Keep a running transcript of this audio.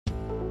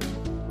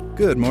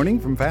Good morning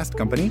from Fast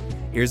Company.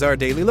 Here's our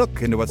daily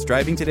look into what's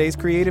driving today's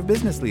creative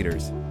business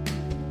leaders.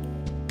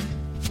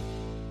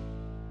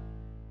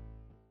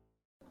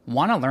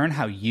 Want to learn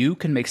how you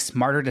can make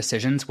smarter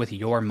decisions with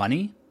your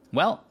money?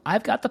 Well,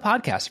 I've got the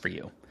podcast for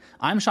you.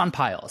 I'm Sean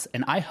Piles,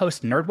 and I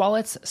host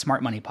NerdWallet's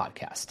Smart Money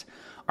Podcast.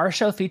 Our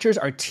show features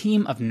our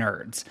team of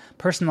nerds,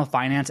 personal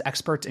finance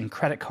experts in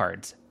credit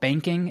cards,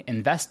 banking,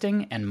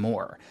 investing, and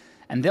more.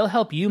 And they'll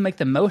help you make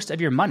the most of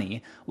your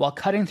money while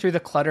cutting through the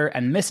clutter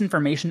and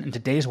misinformation in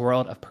today's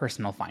world of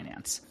personal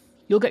finance.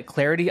 You'll get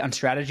clarity on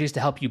strategies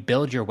to help you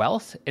build your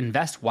wealth,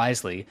 invest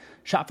wisely,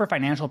 shop for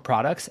financial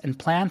products, and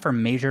plan for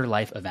major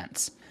life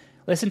events.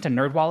 Listen to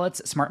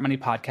NerdWallet's Smart Money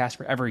Podcast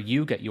wherever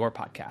you get your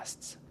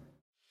podcasts.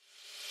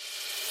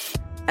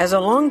 As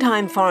a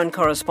longtime foreign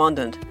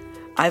correspondent,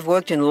 I've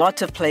worked in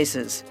lots of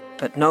places,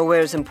 but nowhere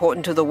as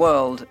important to the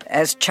world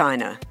as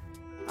China.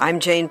 I'm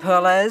Jane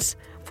Perlez,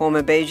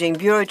 former Beijing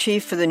bureau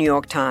chief for the New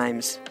York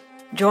Times.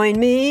 Join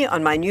me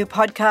on my new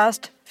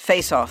podcast,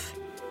 Face Off,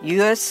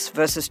 U.S.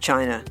 versus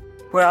China,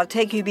 where I'll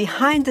take you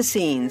behind the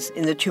scenes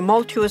in the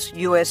tumultuous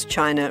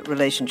U.S.-China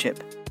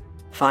relationship.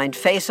 Find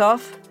Face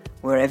Off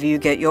wherever you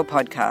get your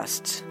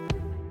podcasts.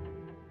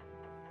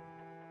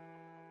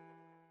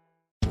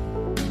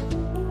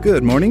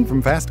 Good morning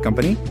from Fast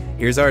Company.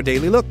 Here's our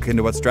daily look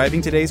into what's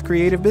driving today's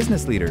creative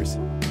business leaders.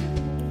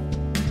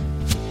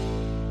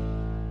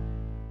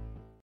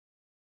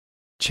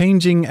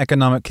 Changing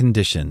economic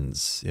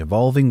conditions,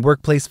 evolving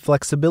workplace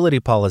flexibility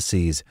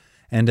policies,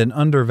 and an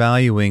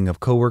undervaluing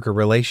of coworker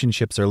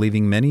relationships are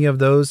leaving many of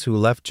those who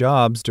left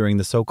jobs during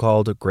the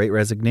so-called Great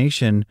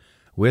Resignation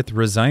with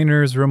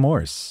resigner's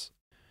remorse.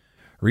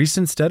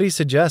 Recent studies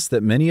suggest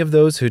that many of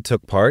those who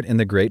took part in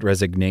the Great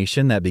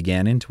Resignation that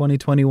began in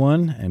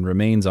 2021 and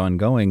remains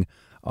ongoing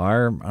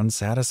are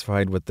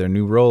unsatisfied with their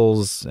new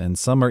roles, and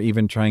some are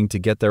even trying to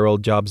get their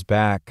old jobs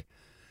back.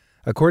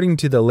 According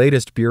to the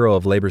latest Bureau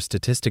of Labor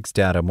Statistics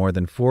data, more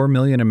than 4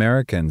 million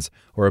Americans,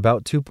 or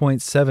about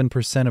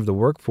 2.7% of the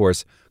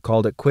workforce,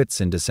 called it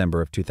quits in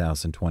December of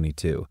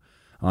 2022,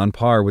 on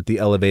par with the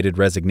elevated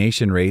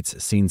resignation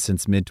rates seen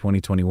since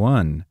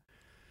mid-2021.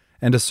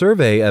 And a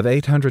survey of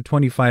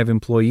 825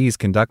 employees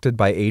conducted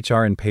by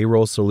HR and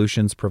payroll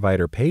solutions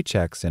provider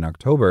Paychex in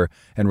October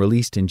and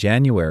released in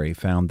January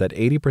found that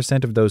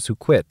 80% of those who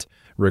quit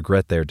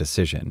regret their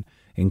decision,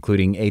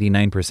 including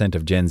 89%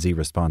 of Gen Z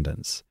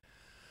respondents.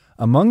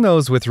 Among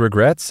those with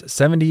regrets,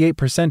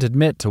 78%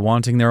 admit to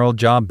wanting their old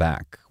job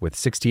back, with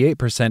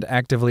 68%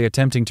 actively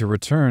attempting to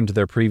return to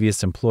their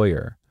previous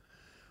employer.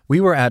 We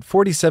were at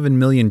 47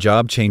 million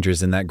job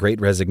changers in that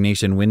Great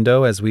Resignation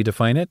window, as we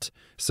define it,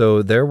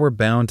 so there were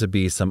bound to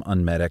be some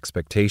unmet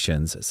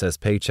expectations, says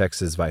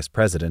Paychex's Vice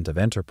President of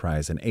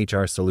Enterprise and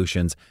HR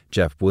Solutions,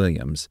 Jeff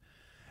Williams.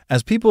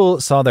 As people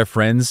saw their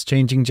friends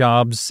changing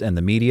jobs and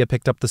the media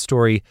picked up the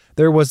story,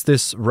 there was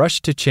this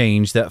rush to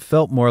change that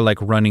felt more like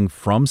running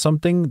from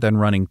something than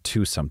running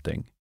to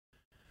something.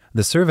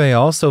 The survey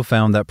also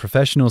found that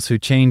professionals who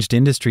changed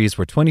industries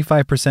were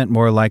 25%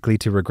 more likely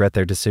to regret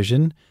their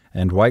decision,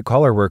 and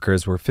white-collar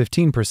workers were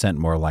 15%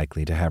 more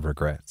likely to have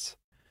regrets.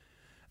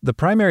 The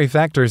primary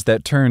factors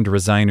that turned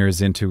resigners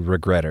into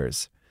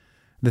regretters.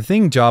 The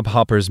thing job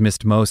hoppers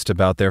missed most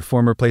about their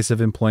former place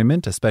of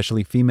employment,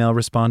 especially female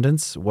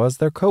respondents, was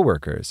their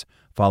coworkers,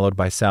 followed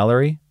by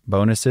salary,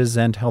 bonuses,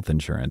 and health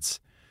insurance.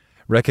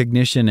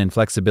 Recognition and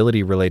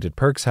flexibility-related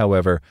perks,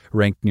 however,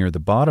 ranked near the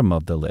bottom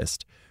of the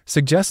list,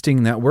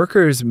 suggesting that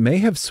workers may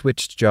have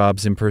switched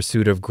jobs in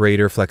pursuit of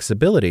greater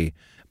flexibility,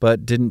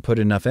 but didn't put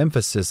enough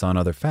emphasis on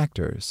other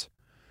factors.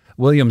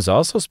 Williams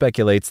also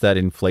speculates that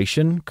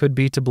inflation could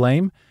be to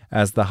blame,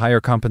 as the higher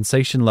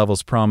compensation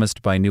levels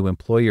promised by new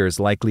employers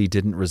likely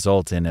didn't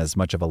result in as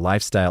much of a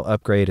lifestyle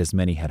upgrade as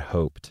many had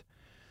hoped.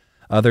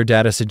 Other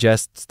data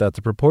suggests that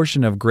the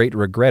proportion of great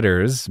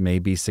regretters may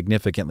be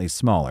significantly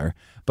smaller,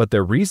 but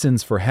their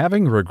reasons for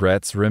having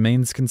regrets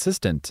remains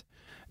consistent.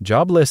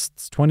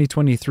 JobList's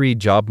 2023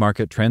 Job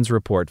Market Trends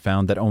Report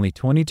found that only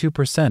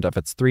 22% of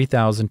its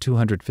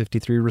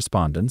 3,253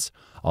 respondents,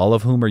 all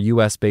of whom are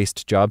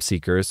U.S.-based job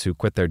seekers who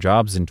quit their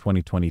jobs in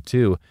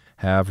 2022,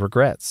 have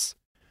regrets.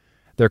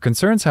 Their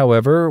concerns,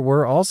 however,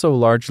 were also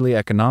largely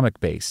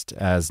economic-based,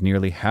 as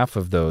nearly half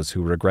of those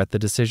who regret the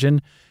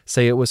decision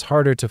say it was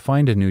harder to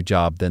find a new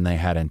job than they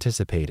had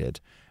anticipated,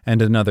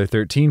 and another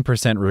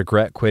 13%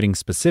 regret quitting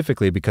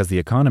specifically because the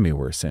economy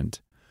worsened.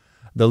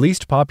 The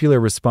least popular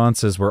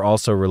responses were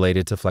also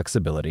related to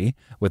flexibility,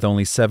 with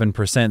only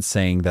 7%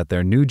 saying that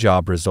their new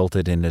job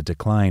resulted in a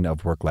decline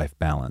of work-life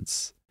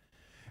balance.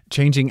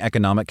 Changing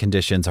economic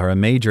conditions are a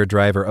major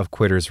driver of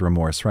quitters'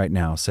 remorse right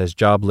now, says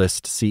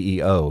JobList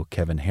CEO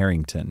Kevin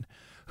Harrington,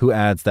 who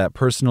adds that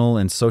personal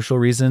and social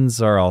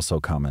reasons are also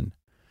common.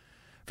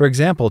 For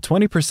example,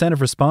 20% of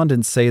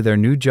respondents say their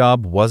new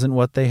job wasn't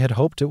what they had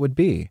hoped it would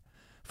be.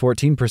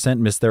 14%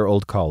 miss their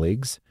old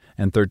colleagues,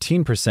 and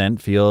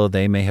 13% feel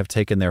they may have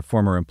taken their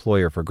former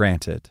employer for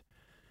granted.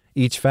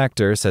 Each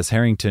factor, says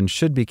Harrington,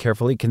 should be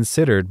carefully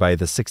considered by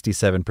the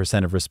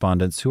 67% of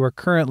respondents who are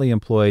currently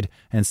employed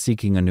and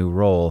seeking a new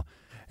role,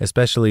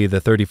 especially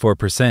the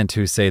 34%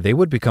 who say they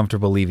would be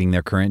comfortable leaving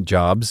their current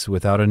jobs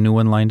without a new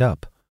one lined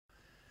up.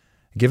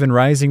 Given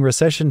rising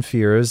recession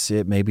fears,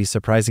 it may be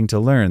surprising to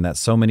learn that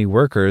so many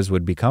workers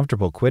would be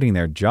comfortable quitting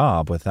their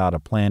job without a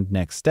planned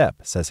next step,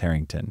 says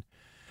Harrington.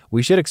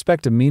 We should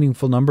expect a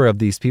meaningful number of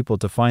these people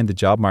to find the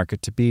job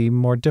market to be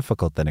more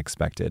difficult than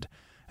expected,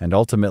 and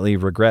ultimately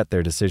regret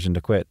their decision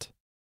to quit.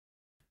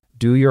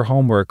 Do your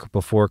homework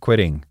before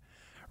quitting.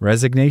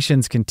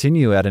 Resignations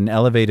continue at an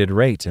elevated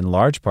rate in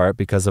large part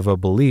because of a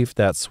belief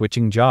that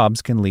switching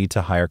jobs can lead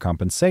to higher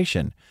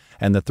compensation,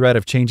 and the threat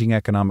of changing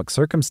economic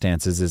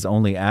circumstances is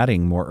only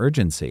adding more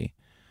urgency.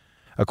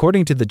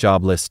 According to the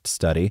Job List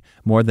study,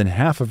 more than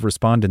half of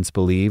respondents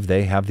believe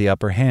they have the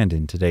upper hand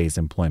in today's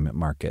employment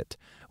market,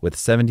 with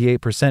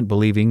 78%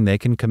 believing they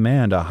can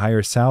command a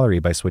higher salary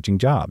by switching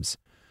jobs.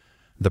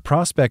 The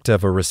prospect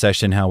of a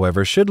recession,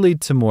 however, should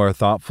lead to more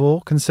thoughtful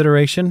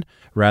consideration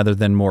rather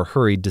than more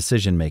hurried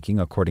decision-making,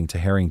 according to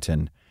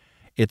Harrington.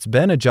 It's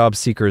been a job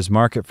seeker's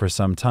market for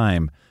some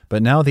time,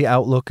 but now the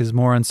outlook is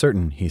more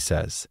uncertain, he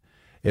says.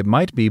 It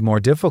might be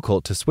more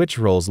difficult to switch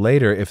roles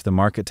later if the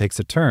market takes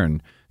a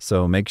turn,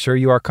 so make sure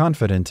you are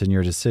confident in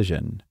your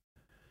decision.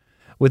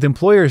 With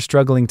employers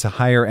struggling to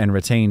hire and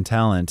retain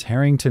talent,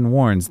 Harrington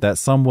warns that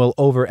some will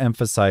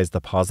overemphasize the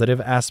positive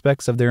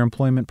aspects of their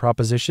employment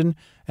proposition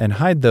and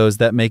hide those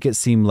that make it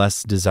seem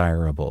less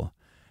desirable.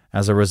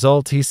 As a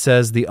result, he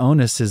says the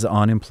onus is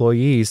on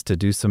employees to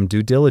do some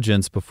due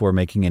diligence before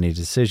making any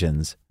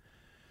decisions.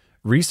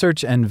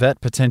 Research and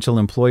vet potential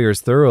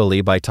employers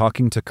thoroughly by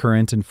talking to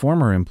current and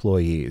former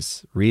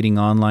employees, reading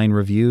online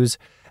reviews,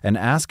 and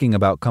asking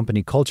about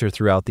company culture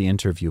throughout the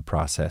interview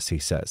process, he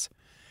says.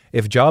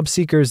 If job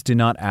seekers do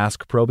not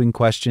ask probing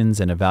questions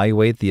and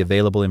evaluate the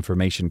available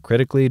information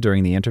critically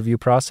during the interview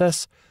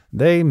process,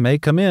 they may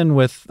come in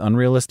with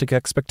unrealistic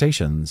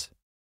expectations.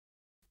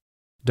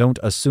 Don't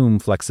assume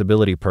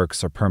flexibility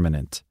perks are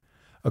permanent.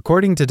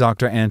 According to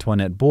Dr.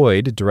 Antoinette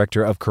Boyd,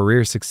 Director of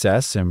Career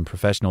Success and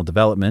Professional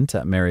Development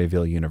at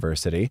Maryville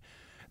University,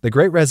 the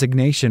Great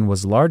Resignation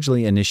was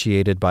largely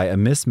initiated by a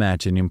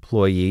mismatch in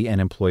employee and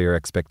employer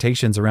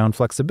expectations around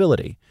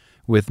flexibility,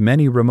 with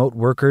many remote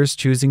workers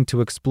choosing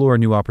to explore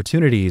new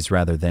opportunities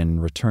rather than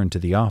return to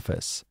the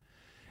office.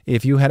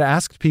 If you had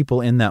asked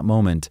people in that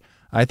moment,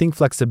 I think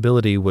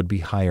flexibility would be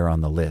higher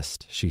on the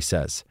list, she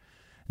says.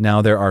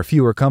 Now there are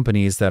fewer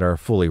companies that are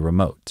fully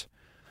remote.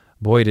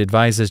 Boyd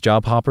advises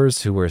job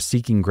hoppers who are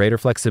seeking greater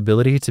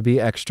flexibility to be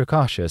extra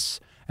cautious,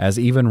 as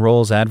even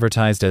roles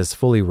advertised as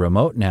fully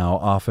remote now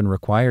often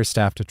require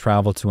staff to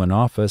travel to an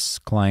office,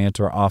 client,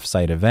 or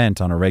off-site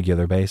event on a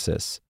regular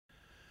basis.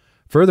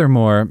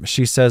 Furthermore,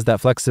 she says that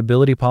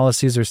flexibility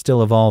policies are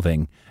still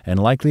evolving and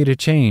likely to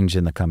change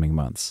in the coming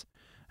months.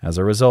 As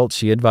a result,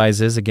 she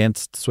advises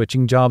against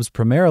switching jobs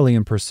primarily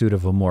in pursuit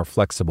of a more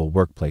flexible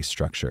workplace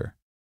structure.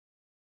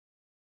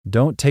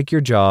 Don't take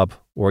your job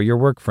or your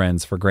work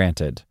friends for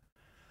granted.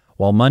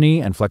 While money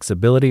and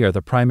flexibility are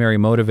the primary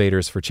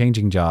motivators for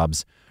changing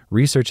jobs,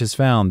 research has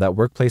found that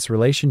workplace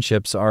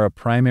relationships are a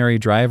primary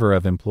driver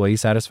of employee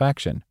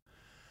satisfaction.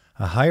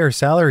 A higher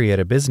salary at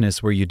a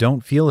business where you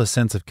don't feel a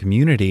sense of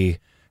community,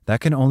 that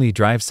can only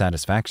drive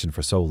satisfaction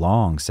for so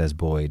long, says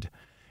Boyd.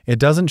 It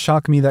doesn't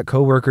shock me that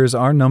coworkers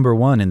are number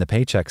one in the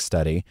paycheck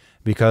study,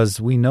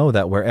 because we know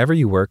that wherever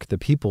you work, the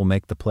people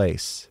make the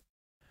place.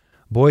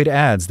 Boyd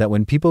adds that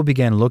when people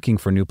began looking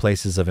for new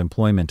places of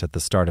employment at the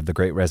start of the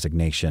Great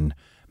Resignation,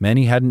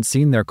 many hadn't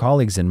seen their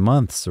colleagues in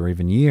months or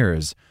even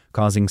years,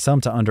 causing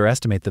some to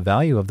underestimate the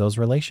value of those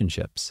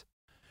relationships.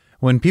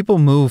 When people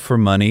move for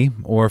money,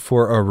 or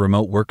for a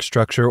remote work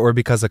structure, or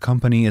because a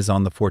company is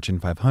on the Fortune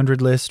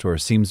 500 list or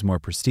seems more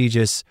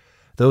prestigious,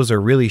 those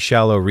are really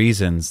shallow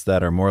reasons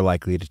that are more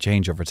likely to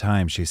change over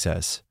time, she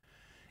says.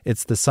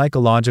 It's the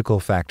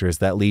psychological factors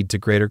that lead to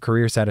greater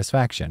career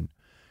satisfaction.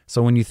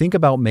 So when you think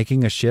about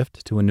making a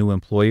shift to a new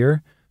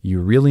employer,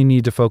 you really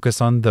need to focus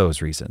on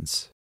those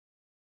reasons.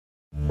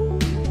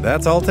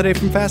 That's all today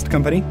from Fast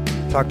Company.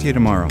 Talk to you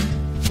tomorrow.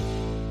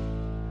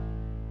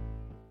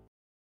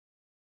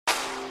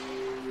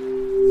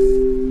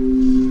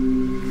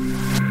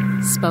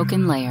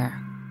 Spoken Layer.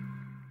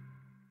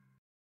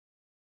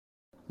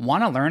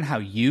 Want to learn how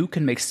you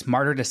can make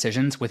smarter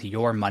decisions with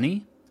your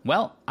money?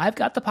 Well, I've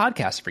got the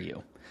podcast for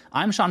you.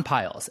 I'm Sean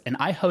Piles, and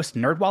I host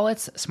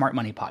NerdWallet's Smart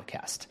Money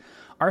Podcast.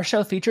 Our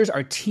show features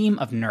our team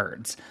of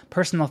nerds,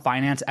 personal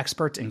finance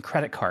experts in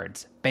credit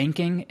cards,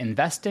 banking,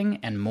 investing,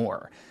 and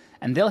more.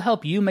 And they'll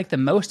help you make the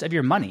most of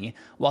your money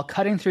while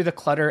cutting through the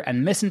clutter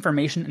and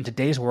misinformation in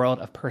today's world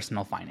of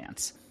personal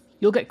finance.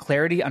 You'll get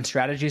clarity on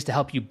strategies to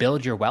help you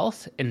build your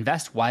wealth,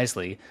 invest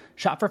wisely,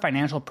 shop for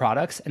financial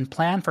products, and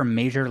plan for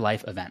major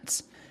life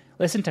events.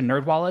 Listen to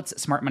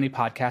NerdWallet's Smart Money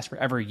Podcast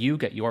wherever you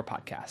get your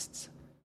podcasts.